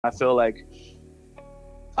I feel like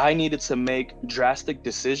I needed to make drastic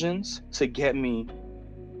decisions to get me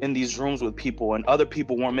in these rooms with people, and other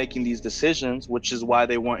people weren't making these decisions, which is why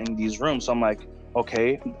they weren't in these rooms. So I'm like,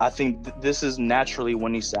 okay, I think this is naturally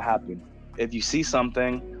what needs to happen. If you see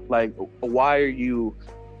something, like, why are you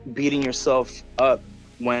beating yourself up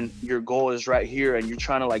when your goal is right here and you're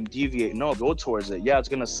trying to like deviate? No, go towards it. Yeah, it's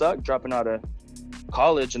gonna suck dropping out of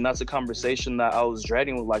college, and that's a conversation that I was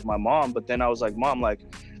dreading with like my mom. But then I was like, Mom, like,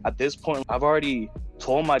 at this point I've already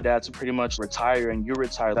told my dad to pretty much retire, and you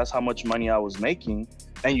retire. That's how much money I was making,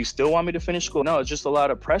 and you still want me to finish school? No, it's just a lot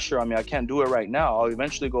of pressure on me. I can't do it right now. I'll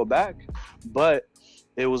eventually go back. But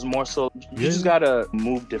it was more so, you just gotta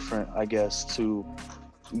move different, I guess, to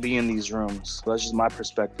be in these rooms. That's just my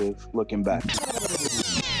perspective looking back.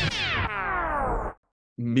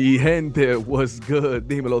 Mi gente, what's good?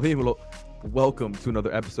 Dímelo, dímelo. Welcome to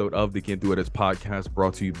another episode of the Quien Tú Eres podcast,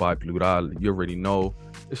 brought to you by Plural. You already know,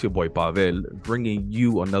 it's your boy Pavel, bringing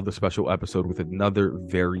you another special episode with another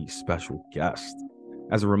very special guest.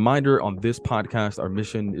 As a reminder, on this podcast, our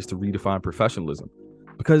mission is to redefine professionalism,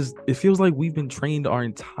 because it feels like we've been trained our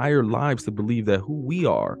entire lives to believe that who we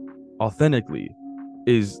are authentically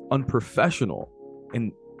is unprofessional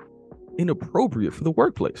and inappropriate for the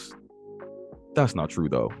workplace. That's not true,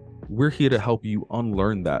 though. We're here to help you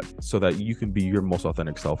unlearn that so that you can be your most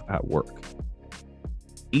authentic self at work.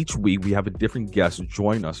 Each week, we have a different guest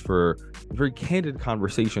join us for a very candid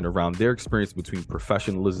conversation around their experience between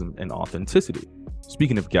professionalism and authenticity.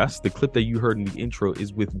 Speaking of guests, the clip that you heard in the intro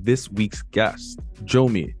is with this week's guest.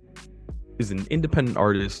 joMi is an independent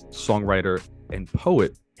artist, songwriter, and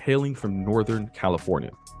poet hailing from Northern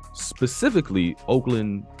California, specifically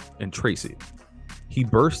Oakland and Tracy. He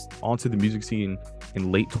burst onto the music scene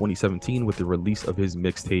in late 2017 with the release of his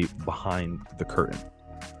mixtape Behind the Curtain.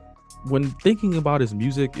 When thinking about his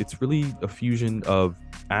music, it's really a fusion of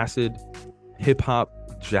acid,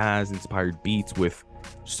 hip-hop, jazz-inspired beats with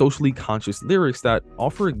socially conscious lyrics that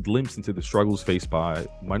offer a glimpse into the struggles faced by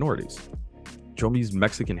minorities. joMi's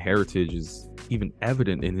Mexican heritage is even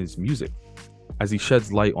evident in his music, as he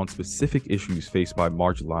sheds light on specific issues faced by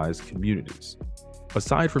marginalized communities.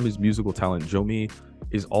 Aside from his musical talent, joMi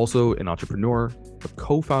is also an entrepreneur, a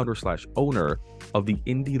co-founder / owner of the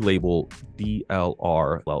indie label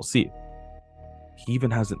DLR LLC. He even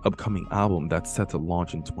has an upcoming album that's set to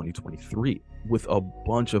launch in 2023 with a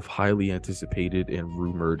bunch of highly anticipated and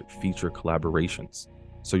rumored feature collaborations.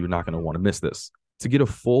 So you're not going to want to miss this. To get a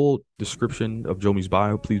full description of joMi's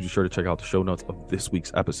bio, please be sure to check out the show notes of this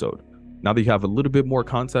week's episode. Now that you have a little bit more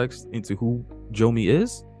context into who joMi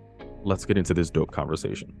is, let's get into this dope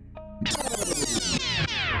conversation.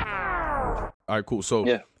 All right, cool.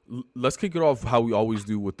 So let's kick it off how we always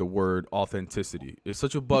do with the word authenticity. It's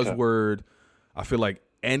such a buzzword. Okay. I feel like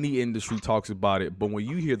any industry talks about it, but when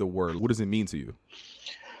you hear the word, what does it mean to you?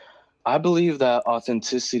 I believe that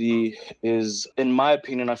authenticity is, in my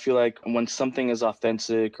opinion, I feel like when something is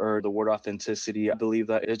authentic, or the word authenticity, I believe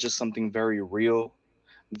that it's just something very real,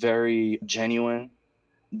 very genuine.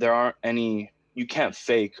 There aren't any, you can't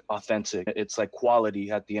fake authentic. It's like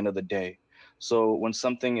quality at the end of the day. So when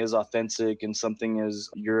something is authentic and something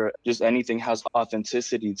is just anything has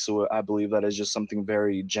authenticity to it, I believe that is just something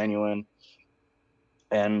very genuine.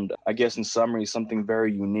 And I guess in summary, something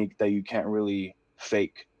very unique that you can't really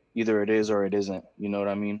fake. Either it is or it isn't. You know what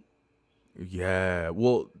I mean? Yeah.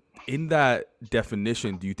 Well, in that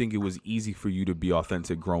definition, do you think it was easy for you to be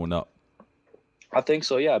authentic growing up? I think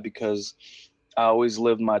so, yeah, because I always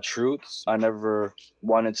lived my truths. I never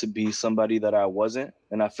wanted to be somebody that I wasn't.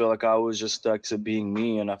 And I feel like I was just stuck to being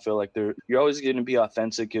me. And I feel like you're always going to be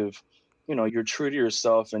authentic if, you're true to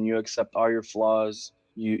yourself and you accept all your flaws.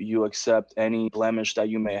 You accept any blemish that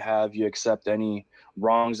you may have. You accept any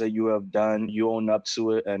wrongs that you have done. You own up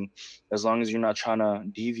to it. And as long as you're not trying to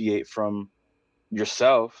deviate from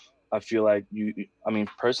yourself, I feel like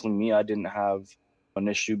personally, me, I didn't have an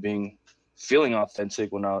issue feeling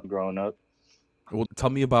authentic when I was growing up. Well, tell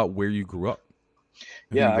me about where you grew up.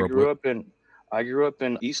 I grew up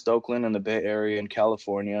in East Oakland in the Bay Area in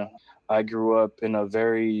California. I grew up in a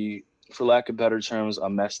very, for lack of better terms, a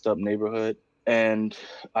messed up neighborhood. And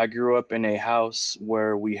I grew up in a house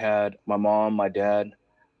where we had my mom, my dad,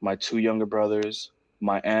 my two younger brothers,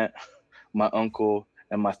 my aunt, my uncle,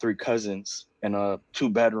 and my three cousins in a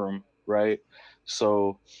 2-bedroom, right?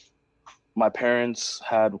 So my parents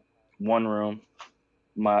had one room,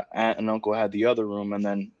 my aunt and uncle had the other room, and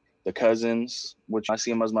then the cousins, which I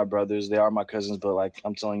see them as my brothers, they are my cousins, but like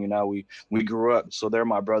I'm telling you now, we grew up, so they're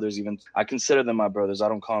my brothers. Even I consider them my brothers. I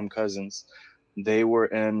don't call them cousins. They were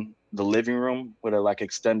in the living room with a like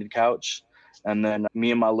extended couch, and then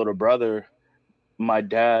me and my little brother, my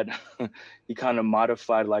dad, he kind of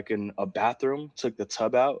modified like in a bathroom, took the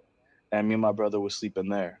tub out, and me and my brother would sleep in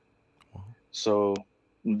there. Wow. So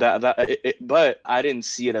but I didn't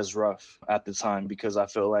see it as rough at the time because I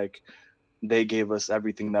felt like they gave us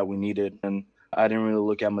everything that we needed, and I didn't really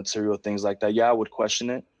look at material things like that. Yeah, I would question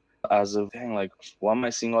it as of, dang, like, why am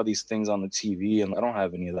I seeing all these things on the TV and I don't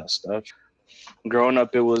have any of that stuff? Growing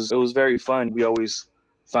up, it was very fun. We always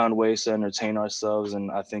found ways to entertain ourselves,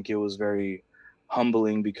 and I think it was very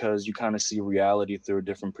humbling because you kind of see reality through a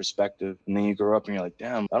different perspective. And then you grow up and you're like,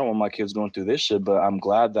 damn, I don't want my kids going through this shit, but I'm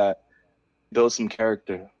glad that build some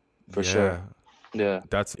character for sure. Yeah, Yeah.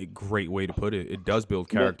 that's a great way to put it. It does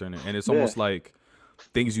build Yeah. character in it, and it's Yeah. almost like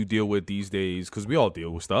things you deal with these days, because we all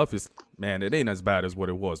deal with stuff. It's, man, it ain't as bad as what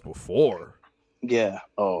it was before. Yeah.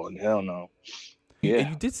 Oh, hell no. And Yeah.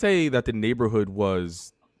 you did say that the neighborhood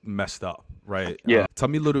was messed up, right? Yeah. Tell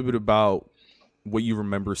me a little bit about what you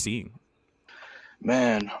remember seeing.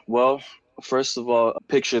 Man, well, first of all,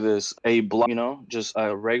 picture this, a block, just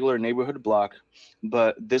a regular neighborhood block,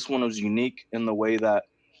 but this one was unique in the way that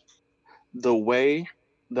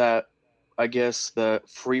I guess the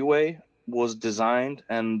freeway was designed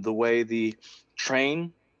and the way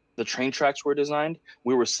train, the train tracks were designed,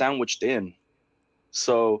 we were sandwiched in.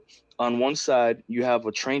 So on one side, you have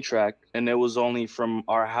a train track, and it was only from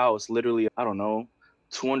our house, literally, I don't know,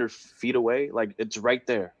 200 feet away. Like it's right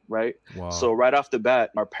there, right? So Wow. right off the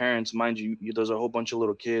bat, our parents, mind you, there's a whole bunch of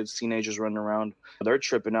little kids, teenagers running around. They're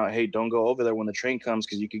tripping out. Hey, don't go over there when the train comes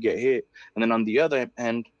because you could get hit. And then on the other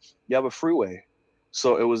end, you have a freeway.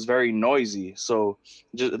 So it was very noisy. So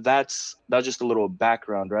that's just a little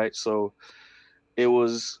background, right? So it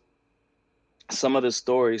was some of the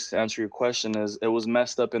stories to answer your question is it was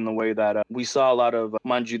messed up in the way that we saw a lot of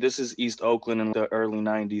mind you, this is East Oakland in the early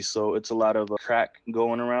 90s, so it's a lot of crack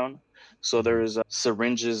going around. So Mhm. there's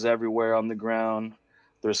syringes everywhere on the ground,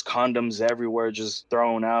 there's condoms everywhere just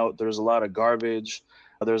thrown out, there's a lot of garbage,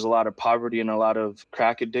 there's a lot of poverty and a lot of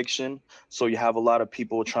crack addiction. So you have a lot of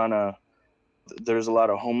people trying to there's a lot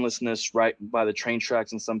of homelessness right by the train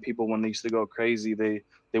tracks, and some people when they used to go crazy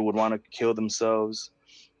they would want to kill themselves.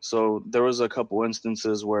 So there was a couple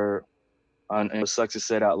instances where, and it sucks to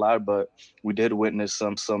say it out loud, but we did witness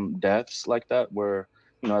some deaths like that where,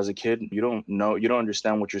 as a kid you don't know, you don't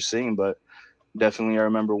understand what you're seeing. But definitely I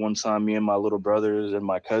remember one time me and my little brothers and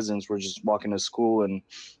my cousins were just walking to school, and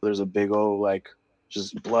there's a big old like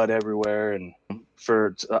just blood everywhere. And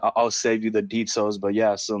I'll save you the details, but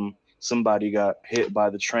yeah, somebody got hit by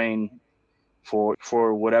the train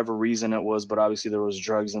for whatever reason it was, but obviously there was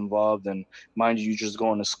drugs involved. And mind you, just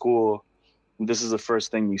going to school, this is the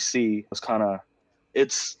first thing you see.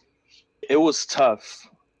 It's it was tough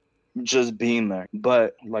just being there,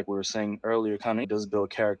 but like we were saying earlier, kind of does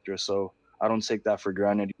build character. So I don't take that for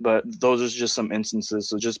granted. But those are just some instances.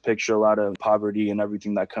 So just picture a lot of poverty and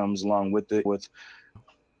everything that comes along with it, with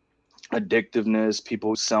addictiveness,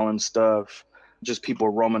 people selling stuff, just people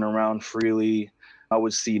roaming around freely. I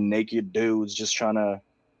would see naked dudes just trying to,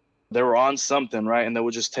 they were on something, right? And they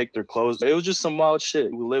would just take their clothes. It was just some wild shit.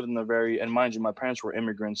 We lived in and mind you, my parents were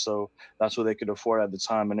immigrants, so that's what they could afford at the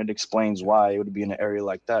time. And it explains why it would be in an area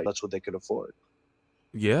like that. That's what they could afford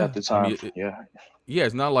Yeah, at the I time. mean, Yeah. yeah,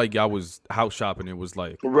 it's not like I was house shopping. It was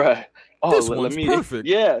like, Right. Oh, this let one's me, perfect.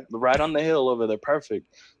 yeah, right on the hill over there. Perfect.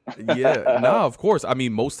 Yeah, nah, of course. I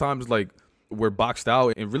mean, most times, like, we're boxed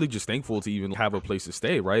out and really just thankful to even have a place to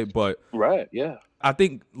stay, right? But Right. Yeah. I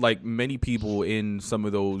think, like many people in some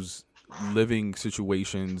of those living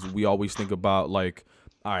situations, we always think about, like,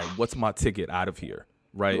 all right, what's my ticket out of here,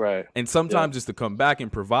 right? Right. And Yeah. sometimes it's to come back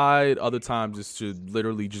and provide, other times it's to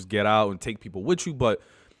literally just get out and take people with you. But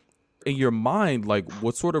in your mind, like,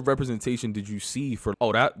 what sort of representation did you see for,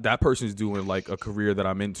 oh, that person's doing like a career that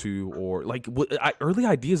I'm into, or like early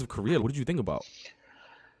ideas of career? What did you think about?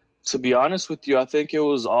 To be honest with you, I think it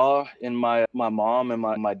was all in my mom and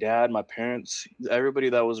my dad, my parents, everybody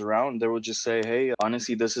that was around. They would just say, "Hey,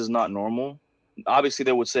 honestly, this is not normal." Obviously,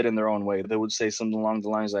 they would say it in their own way. They would say something along the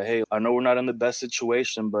lines like, "Hey, I know we're not in the best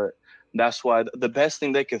situation, but that's why the best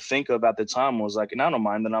thing they could think of at the time was like." And I don't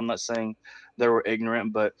mind that. I'm not saying they were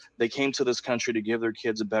ignorant, but they came to this country to give their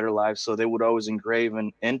kids a better life. So they would always engrave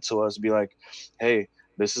into us, be like, "Hey,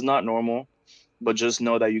 this is not normal, but just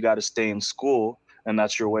know that you got to stay in school, and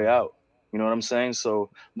that's your way out." You know what I'm saying? So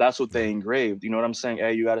that's what Yeah. they engraved. You know what I'm saying?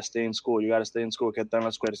 Hey, you got to stay in school. You got to stay in school. Que ten la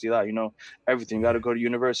escuela, everything. You got to go to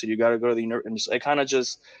university. You got to go to the university. It kind of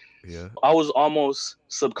just, Yeah. I was almost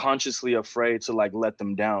subconsciously afraid to like let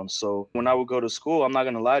them down. So when I would go to school, I'm not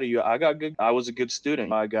going to lie to you, I was a good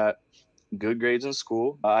student. I got good grades in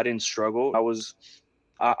school. I didn't struggle.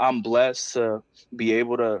 I'm blessed to be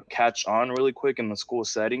able to catch on really quick in the school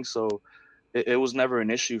setting. So it was never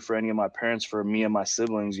an issue for any of my parents, for me and my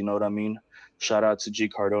siblings. You know what I mean? Shout out to G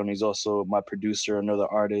Cardone. He's also my producer, another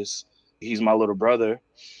artist. He's my little brother,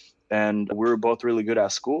 and we were both really good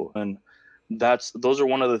at school. And those are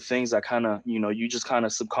one of the things that kind of, you just kind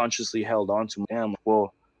of subconsciously held on to. Damn,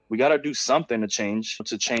 well, we got to do something to change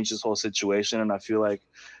this whole situation. And I feel like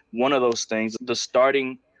one of those things, the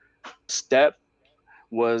starting step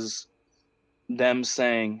was them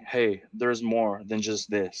saying, hey, there's more than just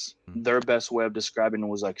this. Their best way of describing it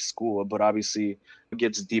was like school, but obviously it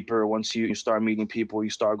gets deeper once you start meeting people, you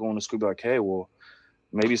start going to school, be like, hey, well,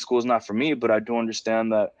 maybe school's not for me, but I do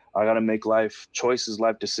understand that I got to make life choices,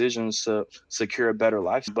 life decisions to secure a better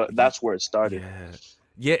life. But that's where it started.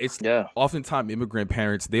 It's oftentimes immigrant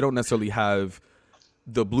parents, they don't necessarily have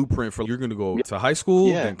the blueprint for you're going to go to high school,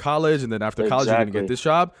 then college, and then after college, you're going to get this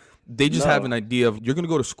job. They just have an idea of you're going to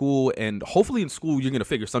go to school, and hopefully in school, you're going to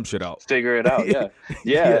figure some shit out. Figure it out,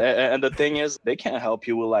 yeah. And the thing is, they can't help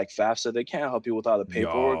you with like FAFSA. They can't help you with all the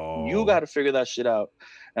paperwork. You got to figure that shit out.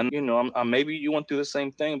 And, maybe you went through the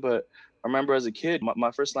same thing, but I remember as a kid,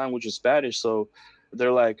 my first language was Spanish. So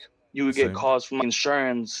they're like, you would get calls from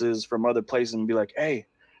insurances from other places and be like, hey,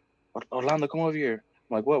 Orlando, come over here.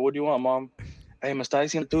 I'm like, what do you want, Mom? Hey, me está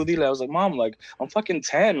diciendo tú, dile. I was like, Mom, like, I'm fucking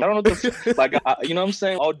 10. I don't know like, you know what I'm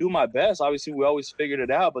saying? I'll do my best. Obviously, we always figured it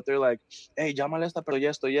out, but they're like, hey, llámale esta, pero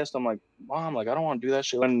esto. I'm like, Mom, like, I don't want to do that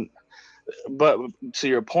shit. But to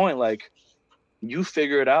your point, like, you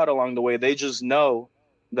figure it out along the way. They just know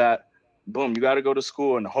that, boom, you got to go to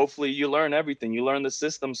school, and hopefully you learn everything. You learn the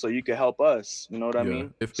system so you can help us. You know what I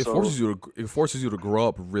mean? It forces you to grow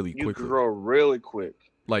up really quickly. You grow really quick.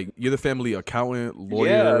 Like, you're the family accountant,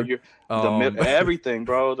 lawyer, everything,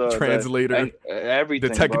 bro. The translator,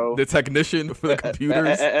 everything, bro. The technician for the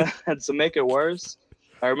computers. And to make it worse,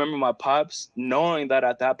 I remember my pops knowing that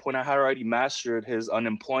at that point I had already mastered his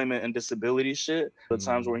unemployment and disability shit. The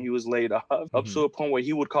times when he was laid off, up to a point where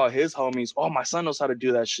he would call his homies, oh, my son knows how to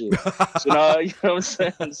do that shit. So now, you know what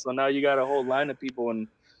I'm saying? So now you got a whole line of people, and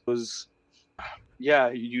it was,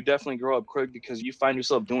 you definitely grow up quick because you find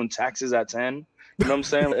yourself doing taxes at 10. You know what I'm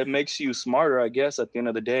saying? It makes you smarter, I guess, at the end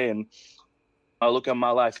of the day. And I look at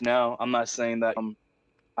my life now. I'm not saying that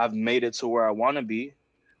I've made it to where I want to be,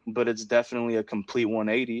 but it's definitely a complete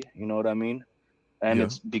 180. You know what I mean? And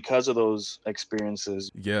it's because of those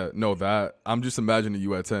experiences. Yeah, no, that I'm just imagining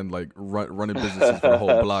you at 10, like running businesses for the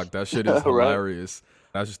whole block. That shit is hilarious.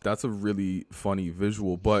 Right? That's a really funny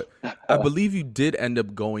visual. But I believe you did end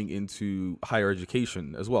up going into higher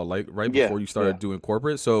education as well, like right before you started doing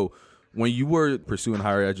corporate. So when you were pursuing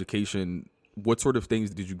higher education, what sort of things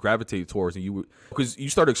did you gravitate towards? And because you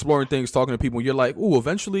started exploring things, talking to people, and you're like, oh,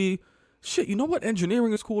 eventually, shit, you know what?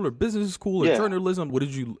 Engineering is cool, or business is cool, or journalism. What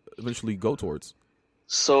did you eventually go towards?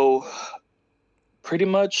 So pretty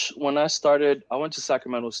much when I started, I went to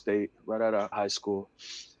Sacramento State right out of high school.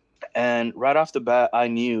 And right off the bat, I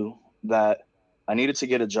knew that I needed to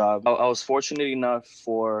get a job. I was fortunate enough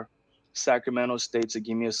for Sacramento State to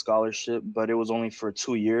give me a scholarship, but it was only for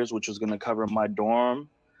 2 years, which was going to cover my dorm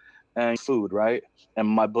and food, right? And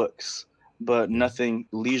my books, but nothing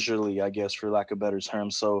leisurely, I guess, for lack of better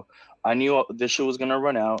term. So I knew this shit was going to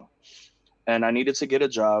run out, and I needed to get a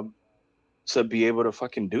job to be able to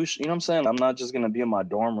fucking do shit. You know what I'm saying? I'm not just going to be in my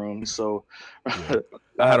dorm room. So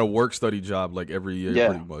I had a work study job like every year,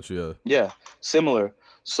 pretty much. Yeah, similar.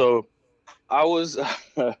 So I was...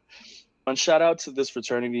 And shout out to this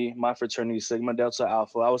fraternity, my fraternity, Sigma Delta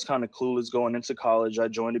Alpha. I was kind of clueless going into college. I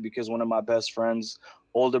joined it because one of my best friends,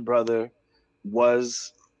 older brother,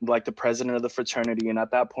 was like the president of the fraternity. And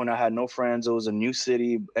at that point, I had no friends. It was a new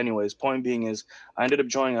city. Anyways, point being is I ended up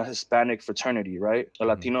joining a Hispanic fraternity, right? A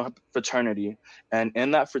Latino fraternity. And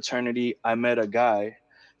in that fraternity, I met a guy.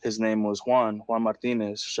 His name was Juan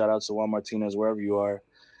Martinez. Shout out to Juan Martinez, wherever you are.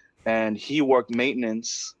 And he worked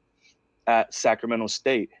maintenance at Sacramento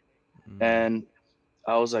State. And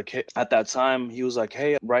I was like, hey, at that time, he was like,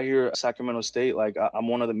 hey, right here at Sacramento State, like I'm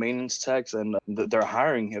one of the maintenance techs and they're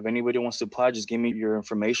hiring. If anybody wants to apply, just give me your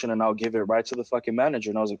information and I'll give it right to the fucking manager.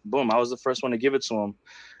 And I was like, boom, I was the first one to give it to him.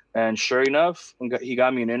 And sure enough, he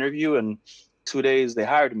got me an interview, and 2 days they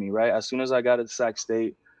hired me, right? As soon as I got to Sac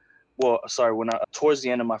State, towards the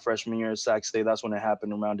end of my freshman year at Sac State, that's when it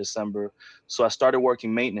happened, around December. So I started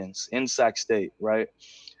working maintenance in Sac State, right?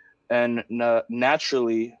 And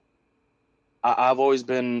naturally, I've always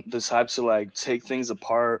been the type to like take things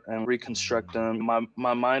apart and reconstruct them.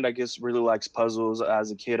 My mind, I guess, really likes puzzles.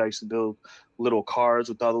 As a kid, I used to build little cards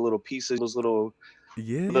with all the little pieces, those little the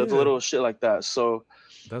Yeah, little shit like that. So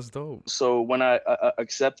that's dope. when I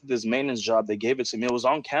accepted this maintenance job, they gave it to me. It was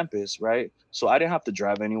on campus, right? So I didn't have to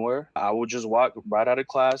drive anywhere. I would just walk right out of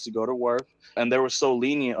class to go to work. And they were so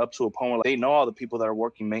lenient up to a point where they know all the people that are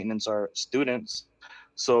working maintenance are students.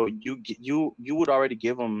 So you would already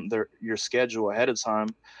give them your schedule ahead of time.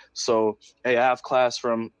 So hey, I have class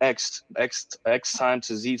from X time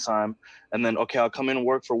to Z time, and then okay, I'll come in and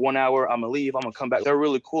work for 1 hour. I'm gonna leave. I'm gonna come back. They're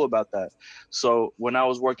really cool about that. So when I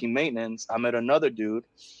was working maintenance, I met another dude,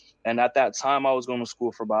 and at that time, I was going to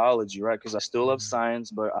school for biology, right? Because I still love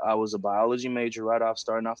science, but I was a biology major right off,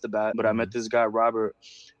 starting off the bat. But I met this guy, Robert,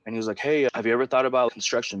 and he was like, hey, have you ever thought about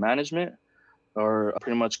construction management? Or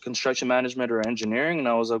pretty much construction management or engineering? And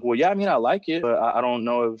I was like, well, yeah, I mean, I like it, but I don't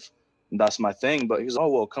know if that's my thing. But he's like, oh,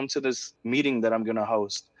 well, come to this meeting that I'm going to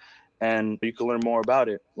host and you can learn more about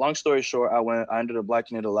it. Long story short, I ended up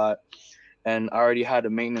liking it a lot. And I already had a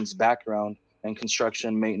maintenance background, and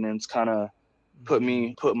construction maintenance kind of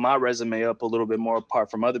put my resume up a little bit more apart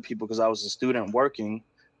from other people because I was a student working,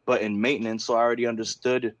 but in maintenance. So I already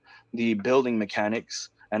understood the building mechanics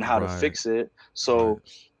and how to Right, fix it. right. So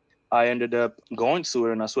I ended up going to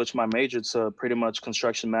it, and I switched my major to pretty much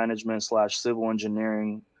construction management slash civil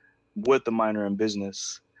engineering with the minor in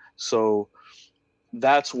business. So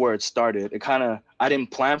that's where it started. I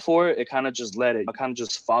didn't plan for it. It kind of just let it. I kind of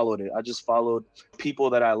just followed it. I just followed people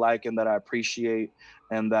that I like and that I appreciate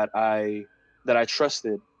and that I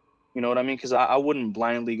trusted. You know what I mean? Because I wouldn't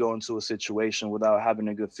blindly go into a situation without having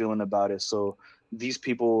a good feeling about it. So these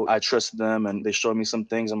people, I trusted them and they showed me some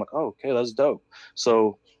things. I'm like, oh, okay, that's dope.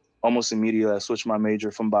 So almost immediately, I switched my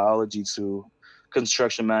major from biology to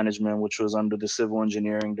construction management, which was under the civil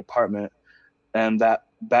engineering department, and that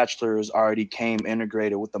bachelor's already came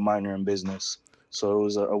integrated with the minor in business. So it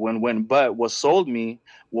was a win-win. But what sold me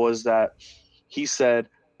was that he said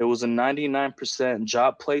it was a 99%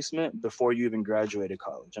 job placement before you even graduated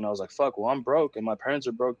college. And I was like, fuck, well, I'm broke and my parents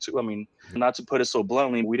are broke too. I mean, not to put it so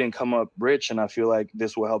bluntly, we didn't come up rich, and I feel like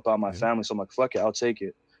this will help out my Yeah, family. So I'm like, fuck it, I'll take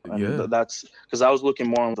it. And yeah. that's because I was looking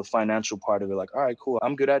more on the financial part of it. Like, all right, cool,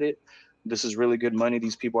 I'm good at it. This is really good money.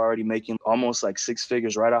 These people are already making almost like six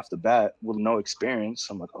figures right off the bat with no experience.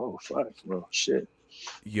 I'm like, oh fuck, bro, shit.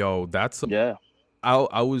 Yo, that's Yeah.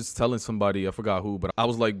 I was telling somebody, I forgot who, but I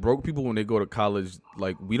was like, broke people when they go to college,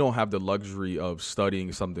 like we don't have the luxury of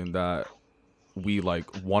studying something that we like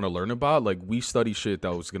want to learn about. Like we study shit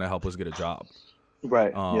that was gonna help us get a job.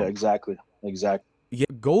 Right. Yeah, Um, exactly. Exactly. yeah,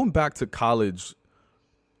 going back to college,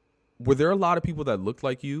 were there a lot of people that looked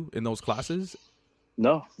like you in those classes?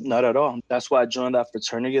 No, not at all. That's why I joined that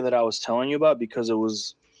fraternity that I was telling you about, because it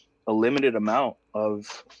was a limited amount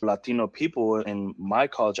of Latino people in my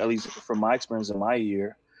college, at least from my experience in my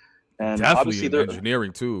year. And Definitely obviously in there,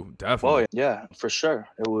 engineering too. oh Definitely. yeah, for sure.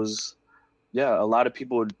 It was, yeah, a lot of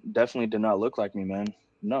people definitely did not look like me, man.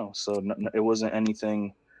 No, so it wasn't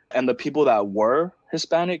anything. And the people that were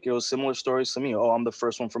Hispanic, it was similar stories to me. Oh, I'm the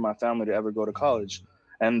first one from my family to ever go to college.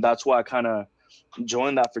 And that's why I kind of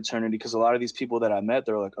joined that fraternity, because a lot of these people that I met,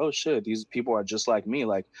 they're like, oh shit, these people are just like me.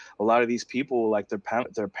 Like a lot of these people, like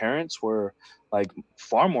their parents were like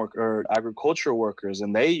farm work or agricultural workers,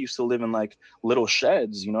 and they used to live in like little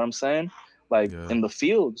sheds. You know what I'm saying? Like Yeah. in the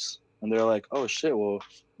fields, and they're like, oh shit, well,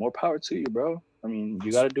 more power to you, bro. I mean,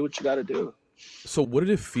 you got to do what you got to do. So what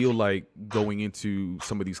did it feel like going into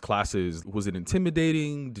some of these classes? Was it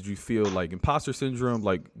intimidating? Did you feel like imposter syndrome?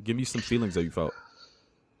 Like give me some feelings that you felt.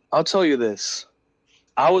 I'll tell you this.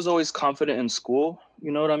 I was always confident in school,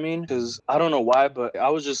 you know what I mean? Because I don't know why, but I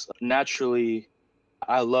was just naturally,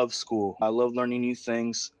 I love school. I love learning new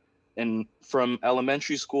things. And from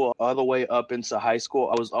elementary school all the way up into high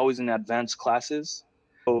school, I was always in advanced classes.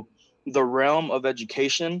 So the realm of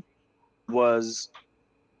education was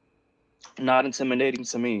not intimidating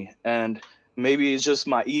to me. And maybe it's just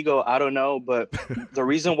my ego, I don't know. But the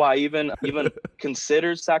reason why I even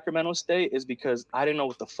considered Sacramento State is because I didn't know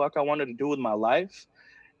what the fuck I wanted to do with my life.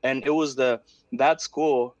 And it was that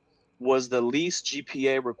school was the least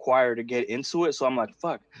GPA required to get into it. So I'm like,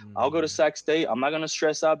 fuck, I'll go to Sac State. I'm not gonna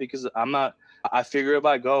stress out because I'm not. I figure if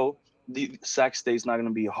I go, the Sac State's not gonna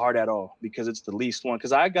be hard at all because it's the least one.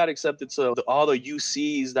 Because I got accepted to all the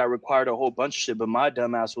UCs that required a whole bunch of shit, but my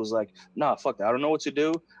dumbass was like, nah, fuck that. I don't know what to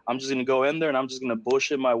do. I'm just gonna go in there and I'm just gonna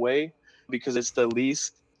bullshit my way because it's the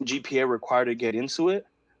least GPA required to get into it.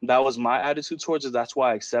 That was my attitude towards it. That's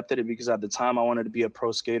why I accepted it, because at the time I wanted to be a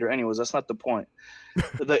pro skater. Anyways, that's not the point.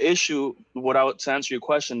 The issue, to answer your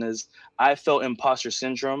question, is I felt imposter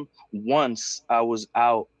syndrome once I was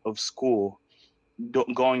out of school,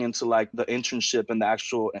 going into like the internship and the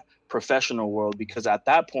actual professional world. Because at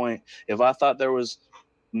that point, if I thought there was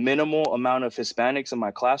minimal amount of Hispanics in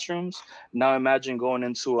my classrooms. Now imagine going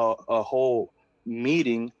into a whole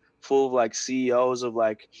meeting full of like CEOs of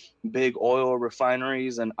like big oil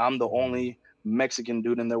refineries, and I'm the only Mexican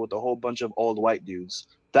dude in there with a whole bunch of old white dudes.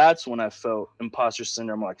 That's when I felt imposter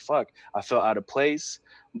syndrome. Like, fuck, I felt out of place,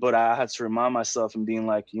 but I had to remind myself and being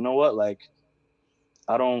like, you know what, like,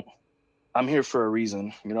 I don't, I'm here for a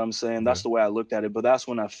reason. You know what I'm saying? That's the way I looked at it. But that's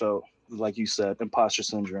when I felt, like you said, imposter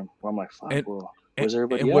syndrome. Where I'm like, fuck, And well, and, where's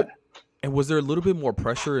everybody and at? was there a little bit more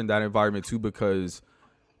pressure in that environment too? Because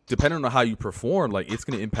depending on how you perform, like it's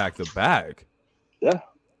going to impact the bag. Yeah. It's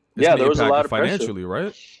Yeah, going to there was a impact lot it of pressure. financially,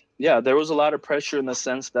 right? Yeah, there was a lot of pressure in the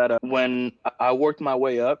sense that when I worked my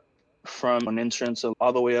way up from an intern to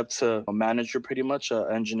all the way up to a manager, pretty much, an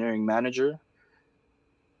engineering manager.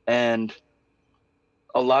 And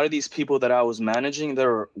a lot of these people that I was managing, they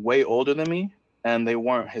were way older than me and they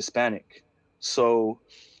weren't Hispanic. So,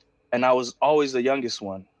 and I was always the youngest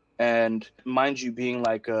one. And mind you, being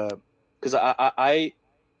like, because I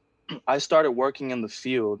started working in the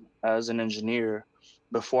field as an engineer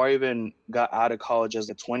before I even got out of college as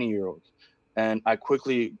a 20-year-old. And I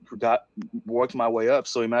quickly worked my way up.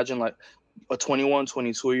 So imagine like a 21,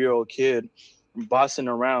 22-year-old kid bossing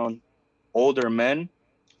around older men.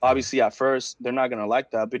 Obviously, at first, they're not going to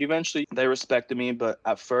like that, but eventually they respected me. But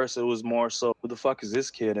at first, it was more so, who the fuck is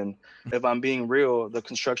this kid? And if I'm being real, the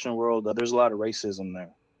construction world, there's a lot of racism there.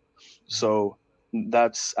 So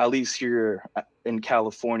that's at least here in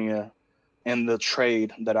California in the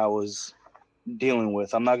trade that I was dealing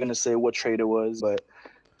with. I'm not going to say what trade it was, but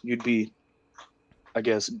you'd be, I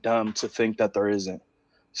guess, dumb to think that there isn't.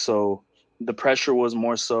 So the pressure was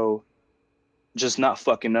more so just not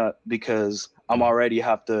fucking up because I'm already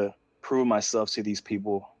have to prove myself to these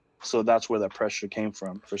people. So that's where that pressure came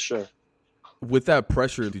from, for sure. With that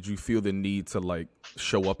pressure, did you feel the need to like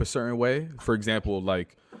show up a certain way? For example,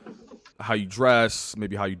 like how you dress,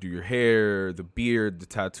 maybe how you do your hair, the beard, the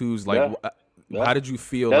tattoos. Like, how did you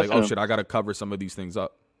feel? Definitely. Like, oh shit, I got to cover some of these things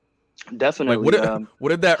up. Definitely. Like, what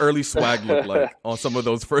did that early swag look like on some of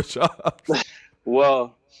those first jobs?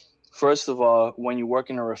 Well, first of all, when you work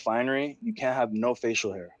in a refinery, you can't have no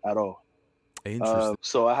facial hair at all. Interesting.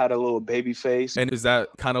 So I had a little baby face. And is that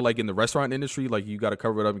kind of like in the restaurant industry? Like you got to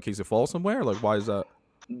cover it up in case it falls somewhere? Like why is that?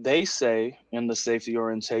 They say in the safety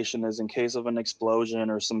orientation is in case of an explosion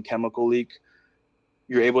or some chemical leak,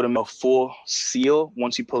 you're able to make a full seal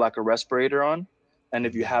once you put like a respirator on. And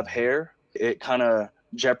if you have hair, it kind of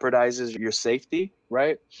jeopardizes your safety,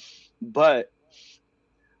 right? But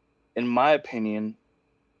in my opinion,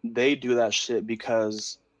 they do that shit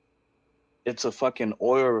because it's a fucking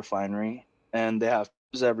oil refinery and they have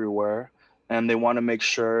everywhere and they want to make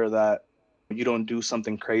sure that you don't do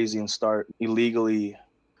something crazy and start illegally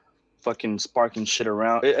fucking sparking shit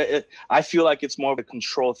around. I feel like it's more of a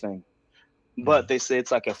control thing, but they say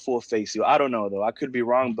it's like a full face seal. I don't know though. I could be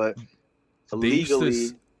wrong, but legally,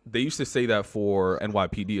 they used to say that for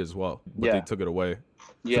NYPD as well, but they took it away.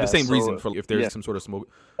 For the same reason, for if there's some sort of smoke,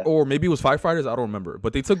 or maybe it was firefighters. I don't remember,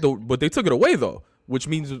 but they took it away though, which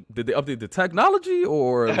means did they update the technology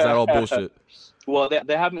or is that all bullshit? Well,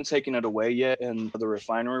 they haven't taken it away yet in the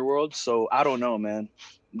refinery world, so I don't know, man.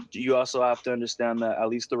 You also have to understand that at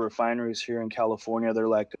least the refineries here in California,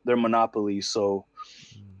 they're monopolies. So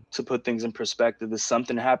to put things in perspective, if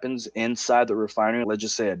something happens inside the refinery, let's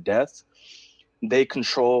just say a death, they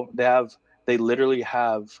literally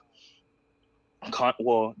have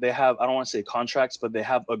they have, I don't want to say contracts, but they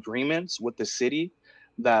have agreements with the city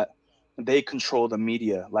that they control the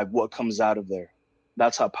media, like what comes out of there.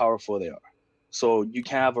 That's how powerful they are. So you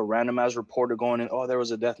can't have a random ass reporter going in, oh, there was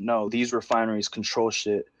a death. No, these refineries control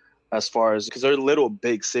shit as far as, because they're little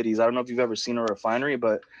big cities. I don't know if you've ever seen a refinery,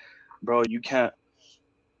 but bro, you can't,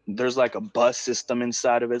 there's like a bus system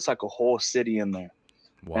inside of it. It's like a whole city in there.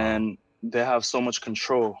 Wow. And they have so much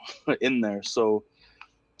control in there. So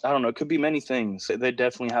I don't know. It could be many things. They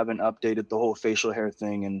definitely haven't updated the whole facial hair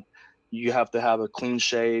thing. And you have to have a clean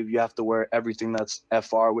shave. You have to wear everything that's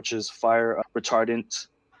FR, which is fire retardant.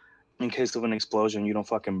 In case of an explosion, you don't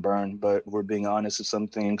fucking burn. But we're being honest, if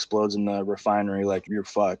something explodes in the refinery, like you're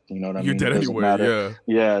fucked. You know what I mean? You're dead anywhere,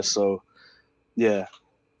 Yeah, so, yeah.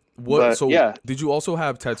 Did you also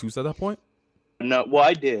have tattoos at that point? No, well,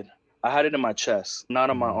 I did. I had it in my chest, not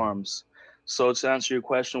on my arms. So to answer your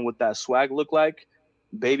question, what that swag looked like,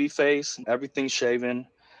 baby face, everything shaven.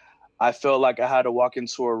 I felt like I had to walk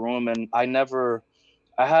into a room and I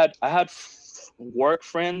had work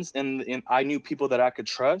friends and I knew people that I could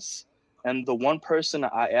trust. And the one person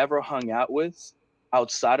I ever hung out with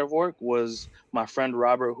outside of work was my friend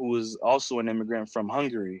Robert, who was also an immigrant from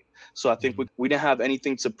Hungary. So I think we didn't have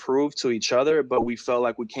anything to prove to each other, but we felt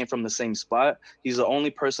like we came from the same spot. He's the only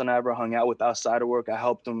person I ever hung out with outside of work. I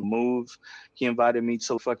helped him move. He invited me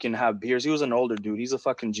to fucking have beers. He was an older dude. He's a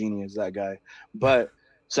fucking genius, that guy. But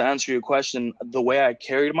to answer your question, the way I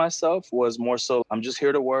carried myself was more so I'm just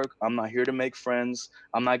here to work. I'm not here to make friends.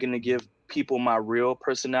 I'm not going to give people my real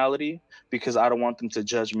personality because I don't want them to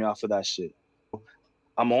judge me off of that shit.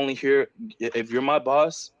 I'm only here. If you're my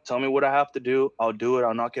boss, tell me what I have to do. I'll do it.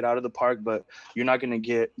 I'll knock it out of the park, but you're not going to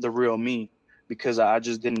get the real me because I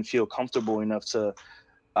just didn't feel comfortable enough to.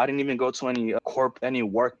 I didn't even go to any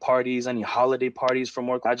work parties, any holiday parties from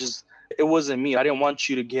work. It wasn't me. I didn't want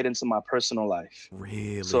you to get into my personal life.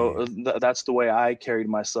 Really? So that's the way I carried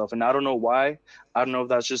myself. And I don't know why. I don't know if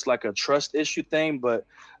that's just like a trust issue thing, but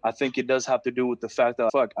I think it does have to do with the fact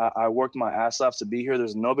that, I worked my ass off to be here.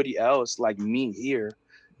 There's nobody else like me here.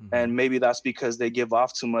 And maybe that's because they give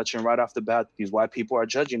off too much. And right off the bat, these white people are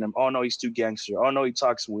judging him. Oh, no, he's too gangster. Oh, no, he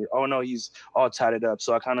talks weird. Oh, no, he's all tatted up.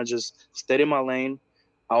 So I kind of just stayed in my lane.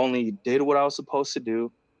 I only did what I was supposed to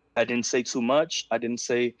do. I didn't say too much. I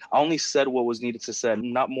only said what was needed to say,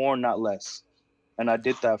 not more, not less. And I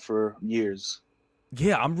did that for years.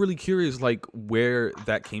 Yeah, I'm really curious, like, where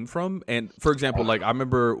that came from. And for example, like, I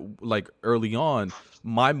remember, like, early on,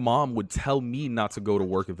 my mom would tell me not to go to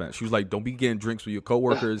work events. She was like, don't be getting drinks with your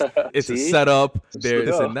coworkers. It's a setup. There,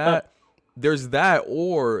 this and that. There's that,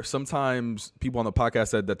 or sometimes people on the podcast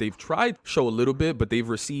said that they've tried to show a little bit, but they've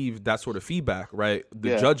received that sort of feedback, right?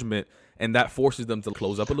 The judgment, and that forces them to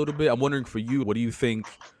close up a little bit. I'm wondering for you, what do you think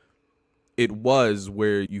it was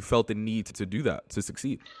where you felt the need to do that, to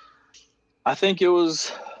succeed? I think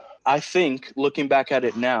looking back at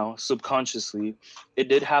it now, subconsciously, it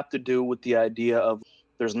did have to do with the idea of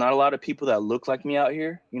there's not a lot of people that look like me out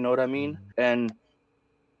here. You know what I mean? And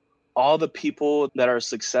all the people that are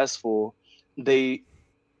successful,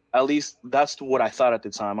 at least that's what I thought at the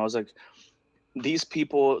time. I was like, these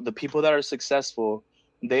people, the people that are successful,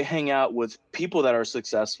 they hang out with people that are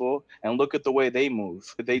successful and look at the way they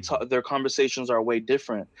move. Their conversations are way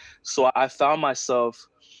different. So I found myself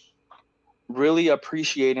really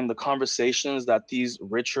appreciating the conversations that these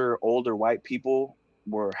richer, older white people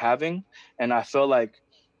were having. And I felt like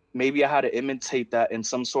maybe I had to imitate that in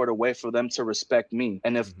some sort of way for them to respect me.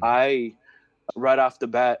 And if I, right off the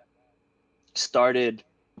bat, started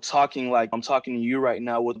talking like I'm talking to you right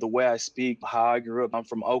now with the way I speak, how I grew up, I'm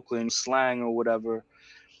from Oakland, slang or whatever,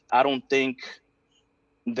 I don't think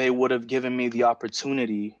they would have given me the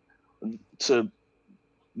opportunity to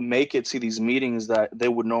make it to these meetings that they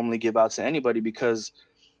would normally give out to anybody, because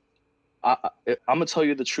I'm gonna tell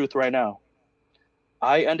you the truth right now.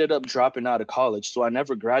 I ended up dropping out of college, so I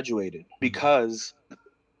never graduated, because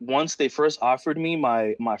once they first offered me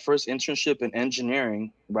my first internship in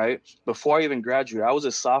engineering, right, before I even graduated, I was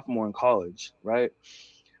a sophomore in college, right?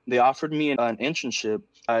 They offered me an internship.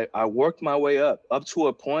 I worked my way up to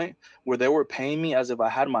a point where they were paying me as if I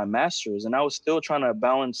had my master's, and I was still trying to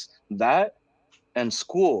balance that and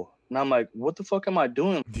school. And I'm like, what the fuck am I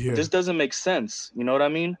doing? Yeah. This doesn't make sense. You know what I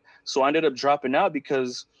mean? So I ended up dropping out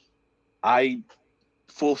because I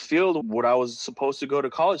fulfilled what I was supposed to go to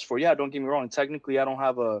college for. Yeah, don't get me wrong. Technically, I don't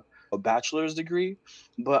have a bachelor's degree,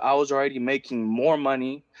 but I was already making more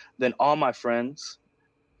money than all my friends.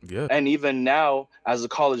 Yeah. And even now, as a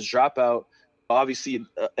college dropout, obviously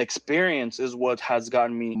experience is what has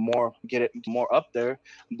gotten me more up there.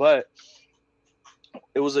 But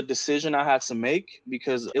it was a decision I had to make,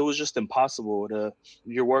 because it was just impossible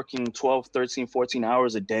you're working 12, 13, 14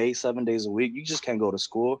 hours a day, 7 days a week. You just can't go to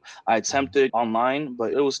school. I attempted online,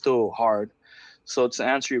 but it was still hard. So to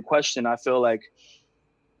answer your question, I feel like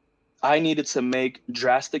I needed to make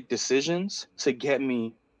drastic decisions to get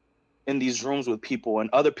me in these rooms with people, and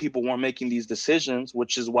other people weren't making these decisions,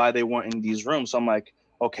 which is why they weren't in these rooms. So I'm like,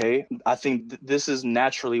 okay, I think this is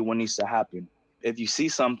naturally what needs to happen. If you see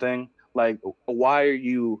something, like, why are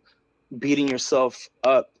you beating yourself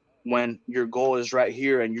up when your goal is right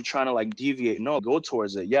here and you're trying to like deviate? No, go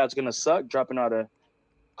towards it. Yeah, it's going to suck dropping out of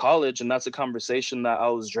college. And that's a conversation that I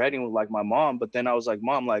was dreading with like my mom. But then I was like,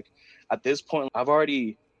 Mom, like at this point, I've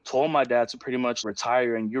already told my dad to pretty much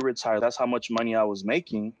retire and you retire. That's how much money I was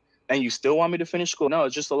making. And you still want me to finish school? No,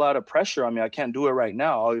 it's just a lot of pressure on me. I can't do it right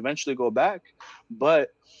now. I'll eventually go back.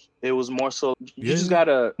 But it was more so, you just got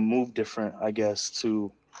to move different, I guess,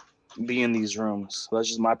 to be in these rooms. That's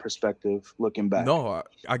just my perspective looking back. No,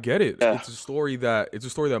 I get it. Yeah. It's a story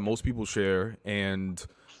that most people share, and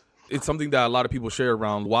it's something that a lot of people share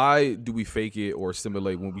around. Why do we fake it or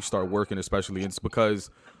simulate when we start working, especially? And it's because,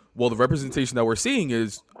 well, the representation that we're seeing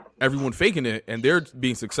is everyone faking it, and they're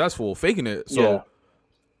being successful faking it. So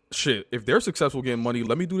shit, if they're successful getting money,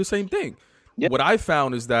 let me do the same thing. Yeah. What I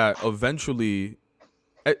found is that eventually,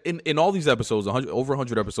 in all these episodes, over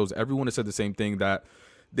 100 episodes, everyone has said the same thing, that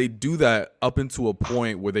they do that up into a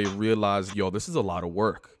point where they realize, yo, this is a lot of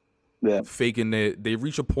work. Yeah. Faking it. They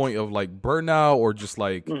reach a point of like burnout, or just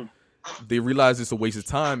like they realize it's a waste of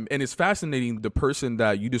time. And it's fascinating, the person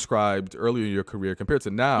that you described earlier in your career compared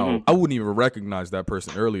to now, I wouldn't even recognize that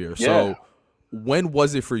person earlier. Yeah. So when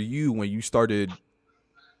was it for you when you started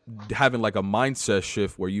having like a mindset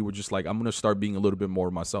shift where you were just like, I'm going to start being a little bit more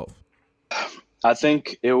myself? I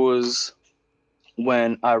think it was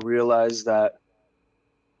when I realized that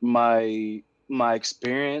my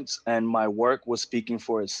experience and my work was speaking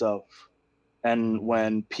for itself. And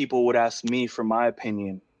when people would ask me for my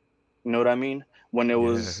opinion, you know what I mean? When it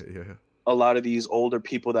was a lot of these older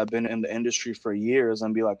people that have been in the industry for years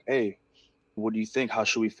and be like, hey, what do you think? How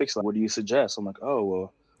should we fix it? What do you suggest? I'm like, oh,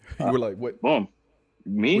 well. You were like, what? Boom.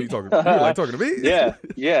 Me? What are you talking? You were like talking to me?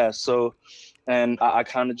 Yeah. So, and I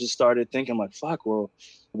kind of just started thinking like, fuck, well,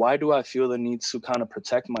 why do I feel the need to kind of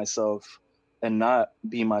protect myself and not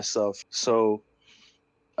be myself? So,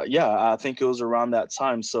 I think it was around that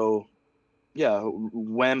time. So,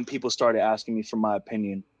 when people started asking me for my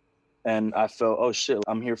opinion, and I felt, oh shit,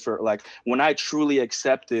 I'm here for, like, when I truly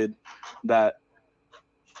accepted that,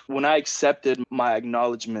 when I accepted my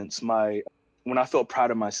acknowledgements, when I felt proud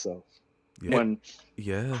of myself.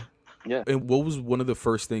 Yeah. And what was one of the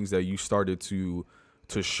first things that you started to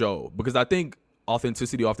show? Because I think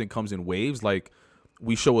authenticity often comes in waves. Like,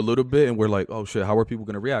 we show a little bit and we're like, oh shit, how are people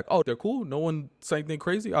gonna react? Oh, they're cool. No one saying anything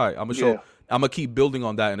crazy. All right, I'm gonna show. I'm gonna keep building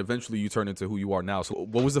on that, and eventually you turn into who you are now. So,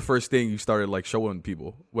 what was the first thing you started like showing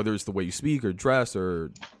people, whether it's the way you speak or dress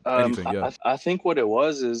or anything? I think what it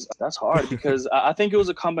was is, that's hard because I think it was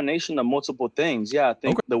a combination of multiple things. Yeah, I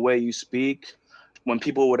think the way you speak, when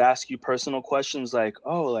people would ask you personal questions like,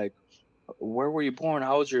 oh, like, where were you born?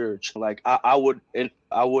 How was your, like, I would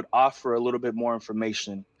offer a little bit more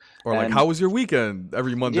information. Or like, how was your weekend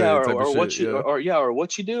every Monday? Or what you, or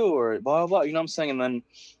what you do, or blah, blah, blah. You know what I'm saying? And then,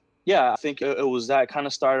 I think it was that kind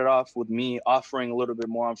of started off with me offering a little bit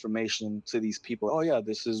more information to these people. Oh yeah,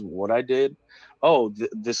 this is what I did. Oh,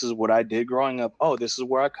 this is what I did growing up. Oh, this is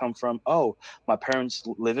where I come from. Oh, my parents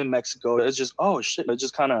live in Mexico. It's just, oh shit. It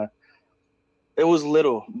just kind of, it was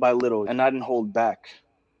little by little, and I didn't hold back.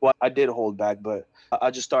 Well, I did hold back, but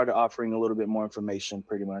I just started offering a little bit more information,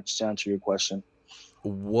 pretty much, to answer your question.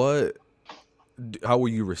 How were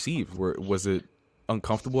you received? Was it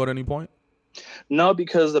uncomfortable at any point? No,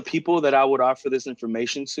 because the people that I would offer this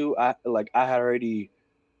information to, I had already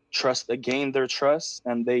gained their trust,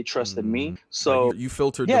 and they trusted me. So like you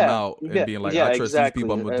filtered them out and being like, I trust these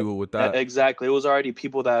people, I'm gonna do it with that. Exactly. It was already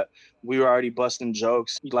people that we were already busting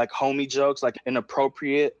jokes, like homie jokes, like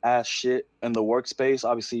inappropriate ass shit in the workspace,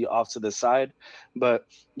 obviously off to the side. But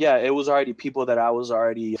it was already people that I was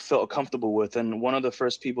already felt comfortable with. And one of the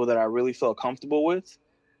first people that I really felt comfortable with,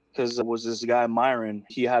 because it was this guy, Myron.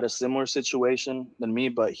 He had a similar situation than me,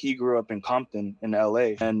 but he grew up in Compton in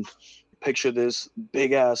LA. And picture this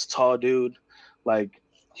big ass tall dude, like,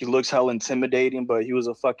 he looks hell intimidating, but he was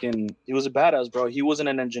a badass, bro. He wasn't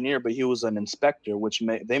an engineer, but he was an inspector, which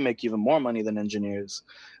they make even more money than engineers.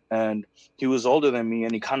 And he was older than me,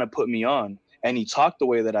 and he kind of put me on, and he talked the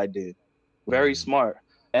way that I did. Very smart.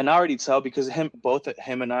 And I already tell, because both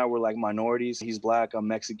him and I were like minorities. He's black, I'm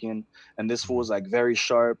Mexican, and this fool was like very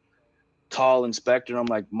sharp, tall inspector. And I'm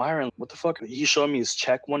like, Myron, what the fuck? He showed me his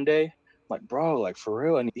check one day. Like, bro, like, for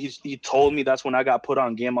real. And he told me, that's when I got put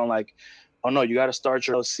on game on, like, oh no, you got to start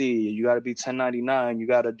your LC, you got to be 1099, you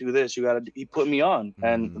got to do this, he put me on.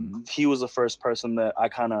 And he was the first person that I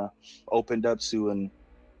kind of opened up to. And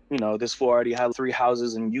this fool already had 3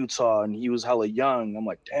 houses in Utah, and he was hella young. I'm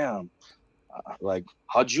like, damn, like,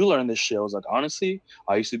 how'd you learn this shit? I was like, honestly,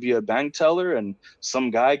 I used to be a bank teller, and some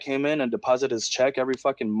guy came in and deposited his check every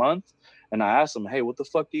fucking month, and I asked him, hey, what the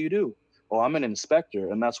fuck do you do? Oh, I'm an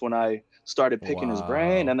inspector. And that's when I started picking his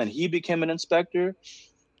brain, and then he became an inspector.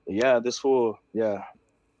 This fool,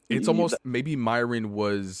 it's almost maybe Myron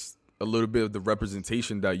was a little bit of the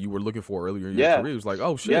representation that you were looking for earlier in your career. It was like,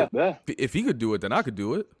 oh shit, if he could do it, then I could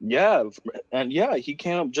do it. And he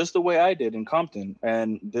came up just the way I did in Compton.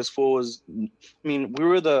 And this fool was, we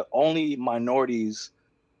were the only minorities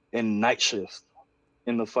in night shift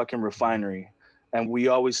in the fucking refinery, and we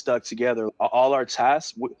always stuck together. All our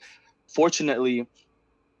tasks, fortunately,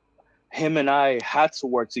 him and I had to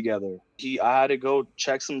work together. I had to go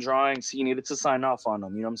check some drawings. He needed to sign off on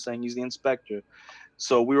them. You know what I'm saying? He's the inspector.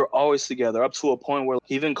 So we were always together, up to a point where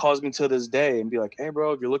he even calls me to this day and be like, hey,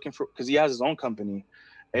 bro, if you're looking for, because he has his own company.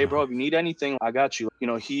 hey, bro, if you need anything, I got you.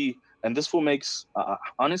 And this fool makes,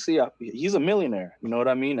 honestly, he's a millionaire. You know what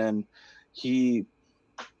I mean? And he,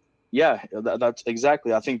 yeah, that's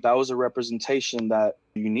exactly. I think that was a representation that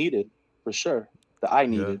you needed for sure, that I Yeah.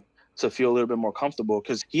 needed to feel a little bit more comfortable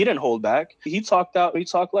because he didn't hold back. He talked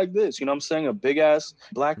like this. You know what I'm saying? A big ass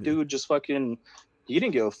black dude just fucking, he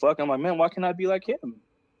didn't give a fuck. I'm like, man, why can't I be like him?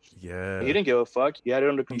 He Yeah. didn't give a fuck. He had it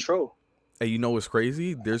under control. And you know what's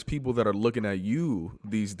crazy? There's people that are looking at you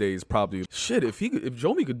these days probably, shit, if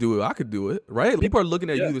joMi could do it, I could do it, right? People are looking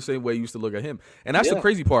at you the same way you used to look at him. And that's the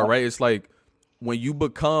crazy part, right? It's like when you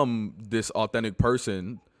become this authentic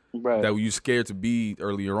person that you scared to be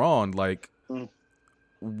earlier on, like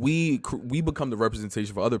we become the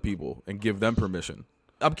representation for other people and give them permission.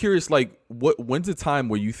 I'm curious, like, when's the time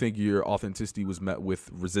where you think your authenticity was met with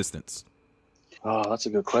resistance? Oh, that's a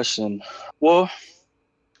good question. Well,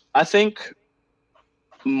 I think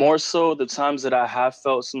more so the times that I have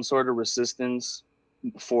felt some sort of resistance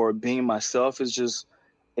for being myself is just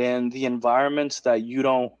in the environments that you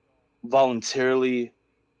don't voluntarily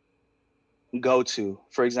go to.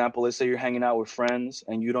 For example, let's say you're hanging out with friends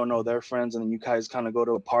and you don't know their friends, and then you guys kind of go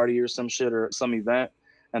to a party or some shit or some event,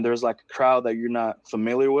 and there's like a crowd that you're not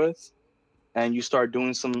familiar with, and you start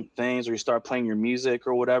doing some things or you start playing your music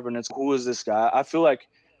or whatever, and it's, who is this guy?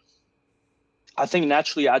 I think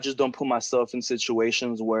naturally I just don't put myself in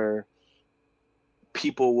situations where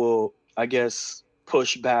people will, I guess,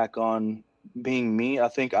 push back on being me. I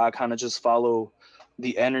think I kind of just follow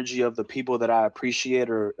the energy of the people that I appreciate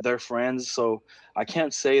or their friends. So I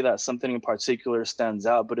can't say that something in particular stands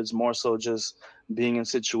out, but it's more so just being in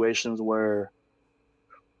situations where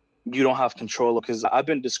you don't have control, because I've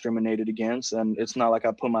been discriminated against, and it's not like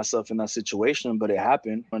I put myself in that situation, but it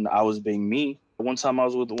happened when I was being me. One time I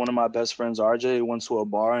was with one of my best friends, RJ, went to a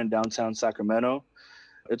bar in downtown Sacramento.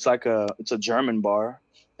 It's a German bar.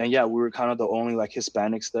 And yeah, we were kind of the only like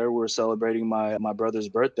Hispanics there. We were celebrating my brother's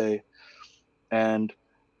birthday, and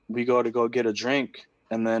we go get a drink,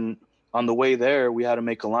 and then on the way there we had to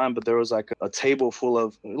make a line, but there was like a table full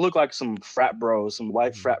of, it looked like some frat bros, some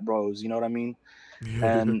white frat bros, you know what I mean?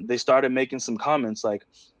 And they started making some comments, like,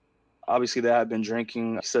 obviously they had been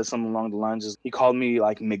drinking. He said something along the lines, he called me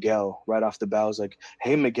like Miguel right off the bat. I was like,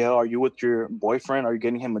 hey, Miguel, are you with your boyfriend? Are you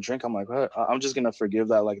getting him a drink? I'm like, what? I'm just going to forgive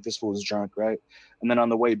that. Like, this fool was drunk, right? And then on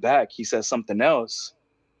the way back, he said something else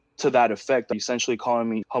to that effect, essentially calling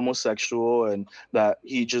me homosexual, and that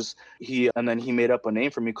and then he made up a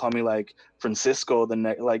name for me, called me like Francisco,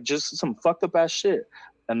 like just some fucked up ass shit.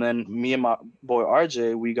 And then me and my boy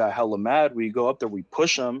RJ, we got hella mad. We go up there, we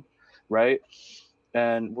push him, right?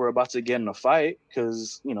 And we're about to get in a fight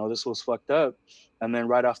because, this was fucked up. And then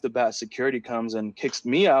right off the bat, security comes and kicks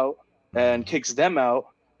me out and kicks them out.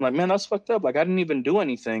 I'm like, man, that's fucked up. Like, I didn't even do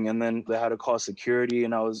anything. And then they had to call security,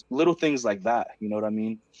 and I was little things like that. You know what I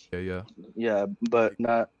mean? Yeah, but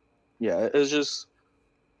not, yeah, it's just,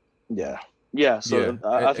 yeah. So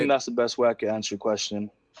I think that's the best way I can answer your question.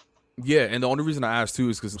 Yeah, and the only reason I asked too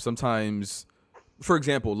is because sometimes, for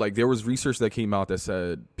example, like there was research that came out that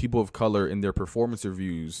said people of color in their performance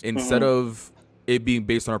reviews, instead of it being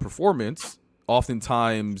based on our performance,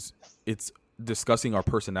 oftentimes it's discussing our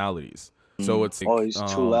personalities. So it's like, oh, he's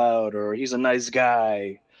too loud, or he's a nice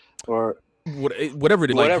guy, or whatever it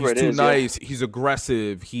is. Like, he's too nice, he's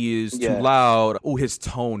aggressive, he is too loud. Oh, his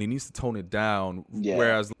tone, he needs to tone it down.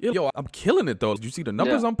 Whereas, yo, I'm killing it though. Did you see the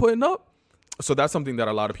numbers I'm putting up? So that's something that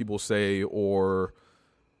a lot of people say, or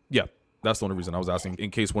that's the only reason I was asking,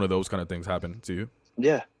 in case one of those kind of things happen to you.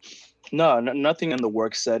 Yeah. No, nothing in the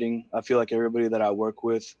work setting. I feel like everybody that I work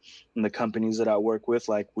with and the companies that I work with,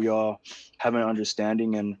 like, we all have an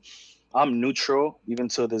understanding, and I'm neutral even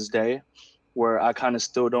to this day, where I kind of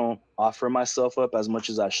still don't offer myself up as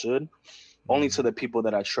much as I should, only to the people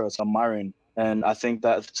that I trust. I'm Myron. And I think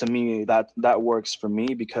that, to me, that works for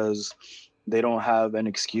me, because they don't have an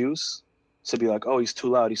excuse to be like, oh, he's too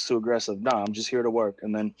loud, he's too aggressive. Nah, I'm just here to work.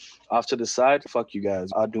 And then off to the side, fuck you guys.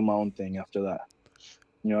 I'll do my own thing after that.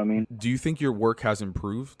 You know what I mean? Do you think your work has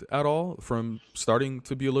improved at all from starting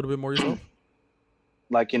to be a little bit more yourself?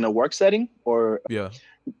 Like in a work setting, or?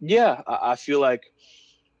 Yeah, I feel like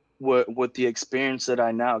with the experience that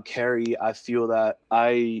I now carry, I feel that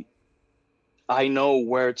I know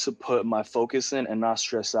where to put my focus in and not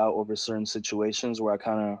stress out over certain situations, where I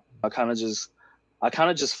kind of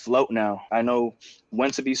just float now. I know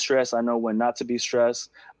when to be stressed. I know when not to be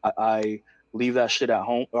stressed. I leave that shit at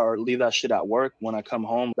home, or leave that shit at work. When I come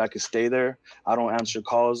home, I could stay there. I don't answer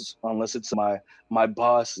calls unless it's my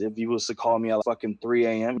boss. If he was to call me at fucking 3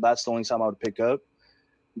 a.m., that's the only time I would pick up.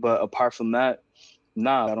 But apart from that,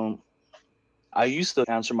 nah, I used to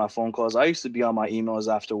answer my phone calls. I used to be on my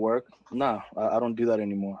emails after work. Nah, I don't do that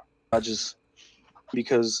anymore. I just,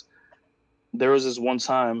 because there was this one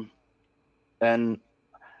time, and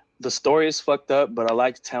the story is fucked up, but I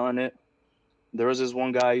like telling it. There was this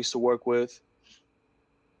one guy I used to work with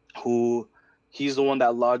who he's the one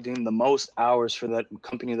that logged in the most hours for that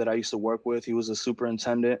company that I used to work with. He was a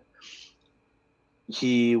superintendent.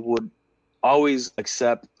 He would always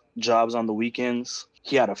accept jobs on the weekends.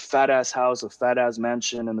 He had a fat ass house, a fat ass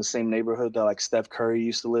mansion in the same neighborhood that like Steph Curry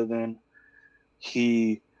used to live in.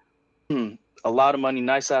 He a lot of money,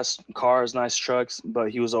 nice ass cars, nice trucks,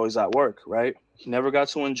 but he was always at work, right? He never got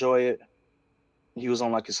to enjoy it. He was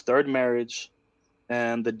on like his third marriage.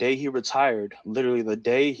 And the day he retired, literally the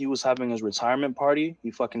day he was having his retirement party, he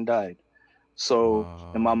fucking died.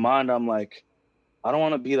 So in my mind, I'm like, I don't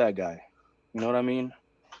want to be that guy. You know what I mean?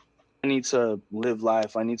 I need to live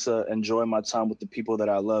life. I need to enjoy my time with the people that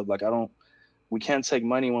I love. Like, we can't take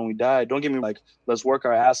money when we die. Don't get me like, let's work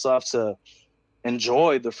our ass off to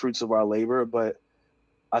enjoy the fruits of our labor. But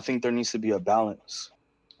I think there needs to be a balance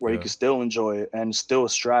where you can still enjoy it and still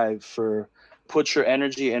strive for, put your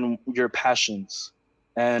energy and your passions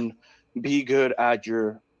and be good at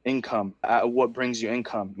your income, at what brings you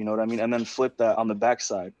income. You know what I mean? And then flip that on the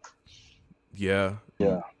backside. Yeah.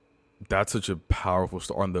 That's such a powerful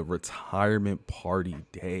story on the retirement party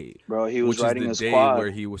day, bro. He was riding his day quad where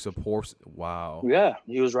he was supposed. Wow. Yeah,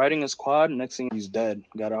 he was riding his quad. Next thing, he's dead.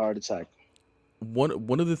 Got a heart attack.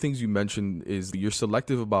 One of the things you mentioned is you're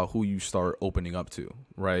selective about who you start opening up to,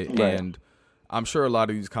 right? And I'm sure a lot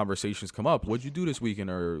of these conversations come up. What'd you do this weekend,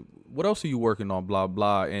 or what else are you working on? Blah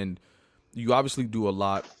blah. And you obviously do a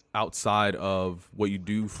lot outside of what you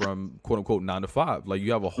do from quote unquote 9 to 5. Like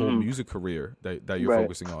you have a whole music career that you're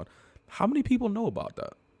focusing on. How many people know about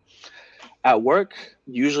that? At work,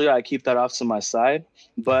 usually I keep that off to my side,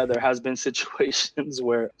 but there has been situations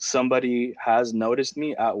where somebody has noticed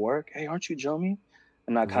me at work. Hey, aren't you joMi?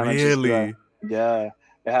 And I kind of just, yeah,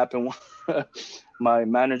 it happened. My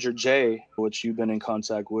manager, Jay, which you've been in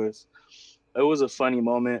contact with, it was a funny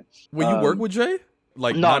moment. Wait, you work with Jay?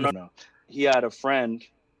 Like no. He had a friend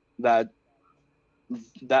that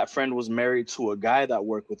friend was married to a guy that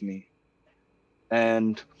worked with me.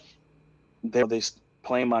 And they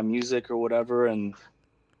playing my music or whatever, and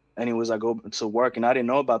anyways, I go to work and I didn't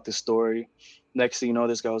know about this story. Next thing you know,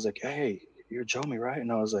 this guy was like, hey, you're joMi, right?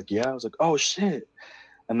 And I was like, yeah. I was like, oh shit.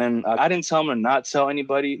 And then I didn't tell him to not tell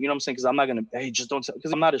anybody, you know what I'm saying? Because I'm not gonna, hey, just don't tell,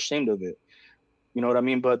 because I'm not ashamed of it, you know what I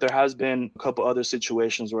mean? But there has been a couple other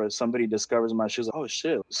situations where somebody discovers my shoes, like, oh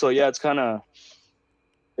shit. So yeah,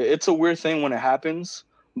 it's a weird thing when it happens,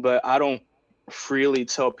 but I don't freely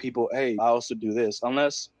tell people, hey, I also do this,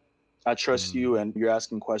 unless I trust you and you're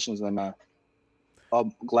asking questions, and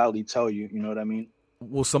I'll gladly tell you. You know what I mean?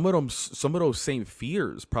 Well, some of those same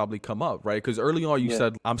fears probably come up, right? Because early on you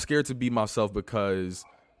said, I'm scared to be myself because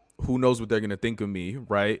who knows what they're going to think of me,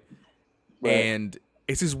 right? And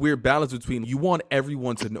it's this weird balance between you want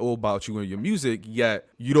everyone to know about you and your music, yet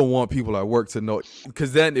you don't want people at work to know.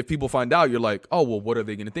 Because then if people find out, you're like, oh, well, what are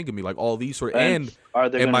they going to think of me? Like all these sort of, and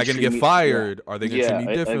am I going to get fired? Are they going to treat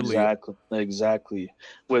me differently? Exactly.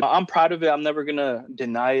 I'm proud of it. I'm never going to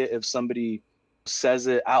deny it if somebody says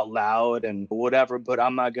it out loud and whatever, but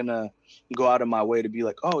I'm not going to go out of my way to be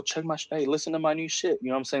like, oh, check my hey, listen to my new shit. You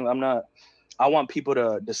know what I'm saying? I want people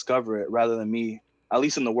to discover it rather than me, at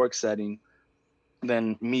least in the work setting,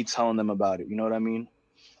 than me telling them about it. You know what I mean?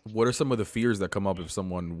 What are some of the fears that come up if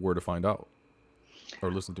someone were to find out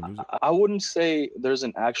or listen to music? I wouldn't say there's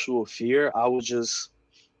an actual fear. I would just...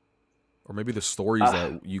 Or maybe the stories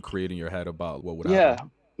that you create in your head about what would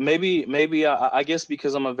happen. Maybe I guess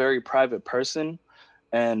because I'm a very private person,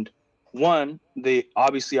 and one, they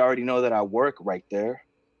obviously already know that I work right there.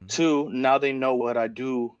 Two, now they know what I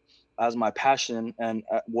do as my passion and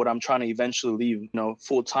what I'm trying to eventually leave,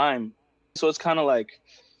 full time. So it's kind of like,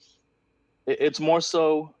 it's more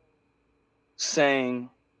so saying,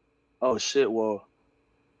 oh shit, well,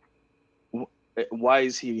 why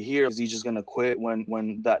is he here? Is he just gonna quit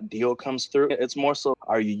when that deal comes through? It's more so,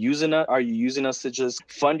 are you using us to just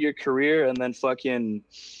fund your career and then fucking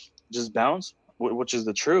just bounce? Which is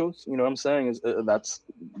the truth. You know what I'm saying? Is that's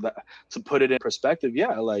that, to put it in perspective.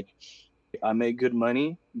 Yeah, like I make good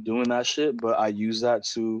money doing that shit, but I use that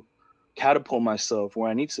to catapult myself where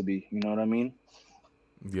I need to be. You know what I mean?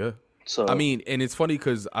 Yeah. So I mean, and it's funny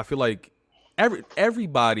because I feel like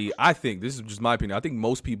everybody, I think, this is just my opinion, I think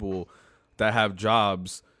most people that have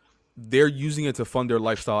jobs, they're using it to fund their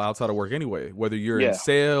lifestyle outside of work anyway. Whether you're in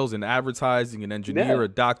sales and advertising, an engineer, a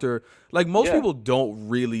doctor, like most people don't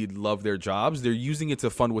really love their jobs. They're using it to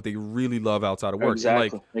fund what they really love outside of work.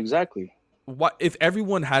 Exactly. why, if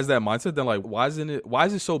everyone has that mindset, then like, why is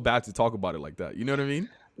it so bad to talk about it like that? You know what I mean?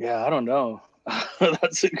 Yeah, I don't know.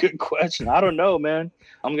 That's a good question. I don't know, man.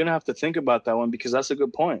 I'm gonna have to think about that one because that's a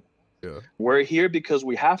good point. Yeah. We're here because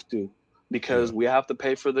we have to, because Yeah. we have to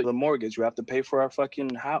pay for the mortgage. We have to pay for our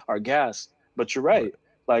fucking house, our gas. But you're Right. right.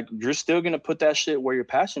 Like you're still gonna put that shit where your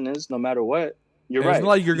passion is, no matter what. You're And it's not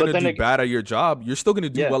right. like you're But gonna then do again, bad at your job. You're still gonna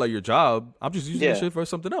do yeah, well at your job. I'm just using the yeah, shit for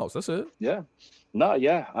something else. That's it. yeah. No,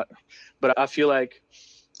 yeah. But I feel like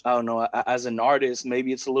I don't know. As an artist,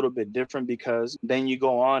 maybe it's a little bit different because then you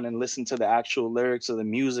go on and listen to the actual lyrics of the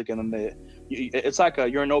music, and then it's like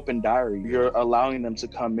you're an open diary. You're allowing them to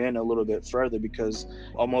come in a little bit further because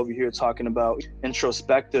I'm over here talking about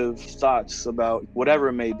introspective thoughts about whatever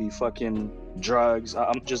it may be, fucking drugs.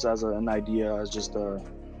 I'm just as an idea, as just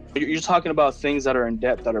you're talking about things that are in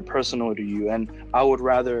depth, that are personal to you, and I would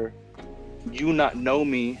rather you not know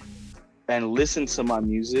me and listen to my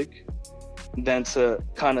music than to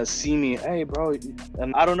kind of see me, hey bro.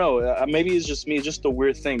 And I don't know, maybe it's just me, it's just a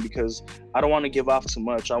weird thing because I don't want to give off too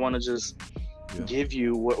much. I want to just give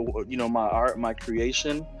you what my art, my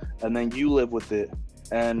creation, and then you live with it,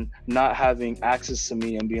 and not having access to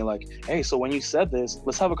me and being like, hey, so when you said this,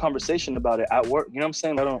 let's have a conversation about it at work. You know what I'm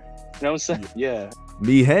saying? I don't, you know what I'm saying? Yeah.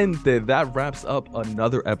 Mi gente, that wraps up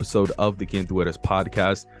another episode of the Quien Tú Eres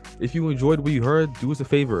podcast. If you enjoyed what you heard, do us a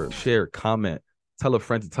favor, share, comment, tell a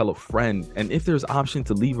friend to tell a friend. And if there's option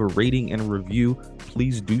to leave a rating and a review,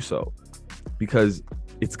 please do so, because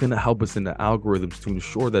it's going to help us in the algorithms to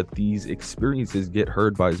ensure that these experiences get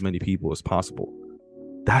heard by as many people as possible.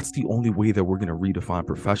 That's the only way that we're going to redefine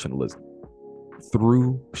professionalism,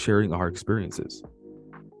 through sharing our experiences.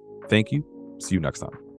 Thank you. See you next time.